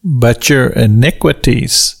but your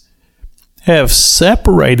iniquities have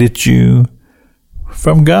separated you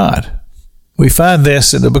from God. We find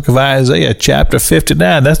this in the book of Isaiah, chapter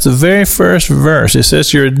 59. That's the very first verse. It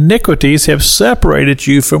says, your iniquities have separated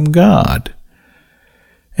you from God.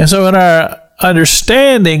 And so in our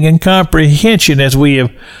understanding and comprehension, as we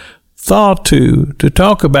have thought to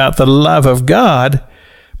talk about the love of God,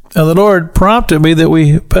 and the Lord prompted me that we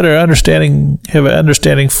have an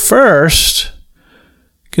understanding first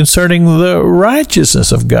concerning the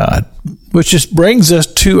righteousness of God, which just brings us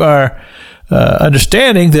to our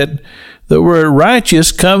understanding that the word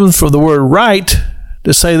righteous comes from the word right,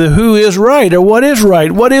 to say that who is right, or what is right,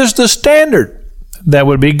 what is the standard. That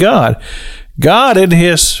would be God. God in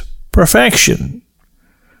his perfection,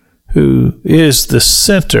 who is the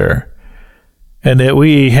center, and that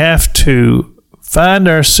we have to find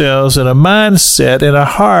ourselves in a mindset, in a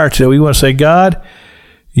heart that we want to say, God,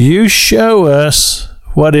 you show us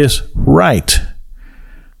what is right.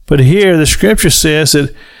 But here the scripture says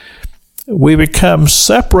that we become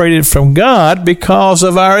separated from God because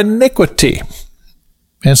of our iniquity.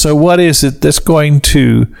 And so what is it that's going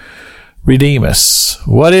to redeem us?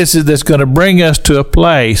 What is it that's going to bring us to a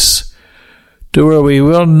place to where we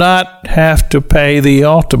will not have to pay the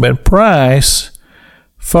ultimate price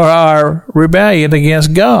for our rebellion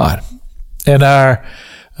against God and our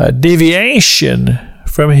deviation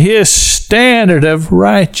from his standard of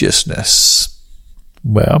righteousness?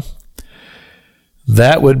 Well,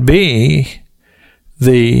 that would be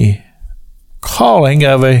the calling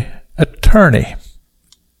of an attorney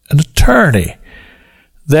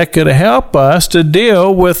that could help us to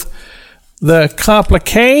deal with the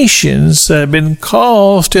complications that have been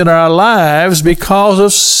caused in our lives because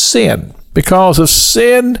of sin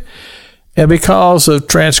and because of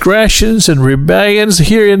transgressions and rebellions.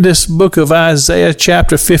 Here in this book of Isaiah,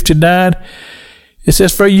 chapter 59, it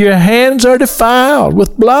says, for your hands are defiled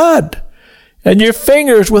with blood, and your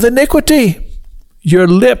fingers with iniquity. Your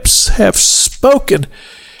lips have spoken,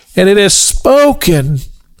 and it has spoken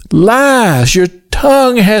lies. Your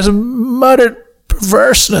tongue has muttered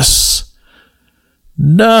perverseness.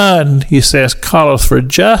 None, he says, calleth for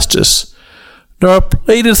justice, nor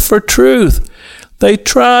pleadeth for truth. They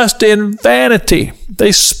trust in vanity.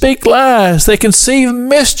 They speak lies. They conceive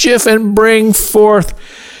mischief and bring forth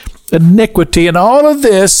iniquity. And all of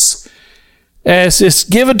this, as it's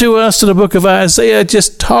given to us in the book of Isaiah,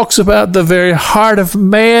 just talks about the very heart of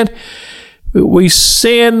man. We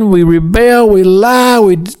sin, we rebel, we lie,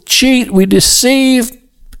 we cheat, we deceive,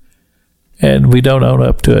 and we don't own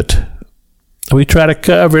up to it. We try to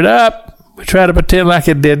cover it up. We try to pretend like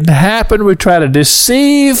it didn't happen. We try to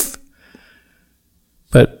deceive,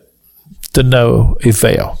 but to no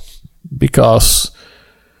avail, because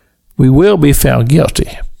we will be found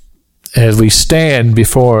guilty as we stand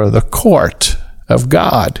before the court of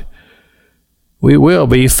God. We will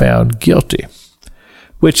be found guilty,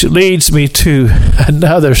 which leads me to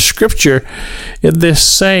another scripture in this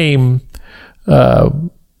same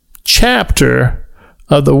chapter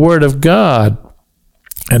of the Word of God.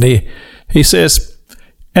 And he says,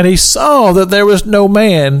 and he saw that there was no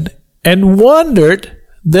man, and wondered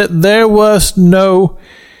that there was no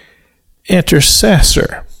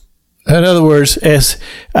intercessor. In other words, as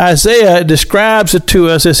Isaiah describes it to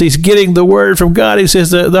us as he's getting the word from God, he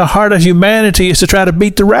says the heart of humanity is to try to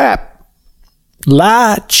beat the rap.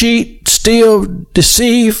 Lie, cheat, steal,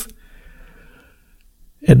 deceive,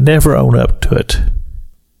 and never own up to it.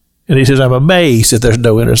 And he says, I'm amazed that there's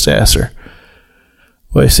no intercessor.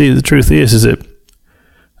 Well, you see, the truth is that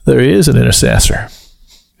there is an intercessor.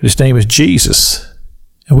 His name is Jesus.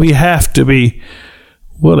 And we have to be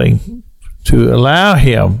willing to allow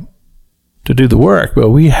him to do the work, but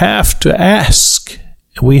we have to ask,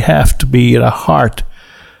 and we have to be in a heart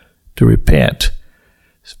to repent.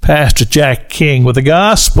 It's Pastor Jack King with the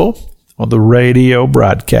gospel on the radio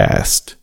broadcast.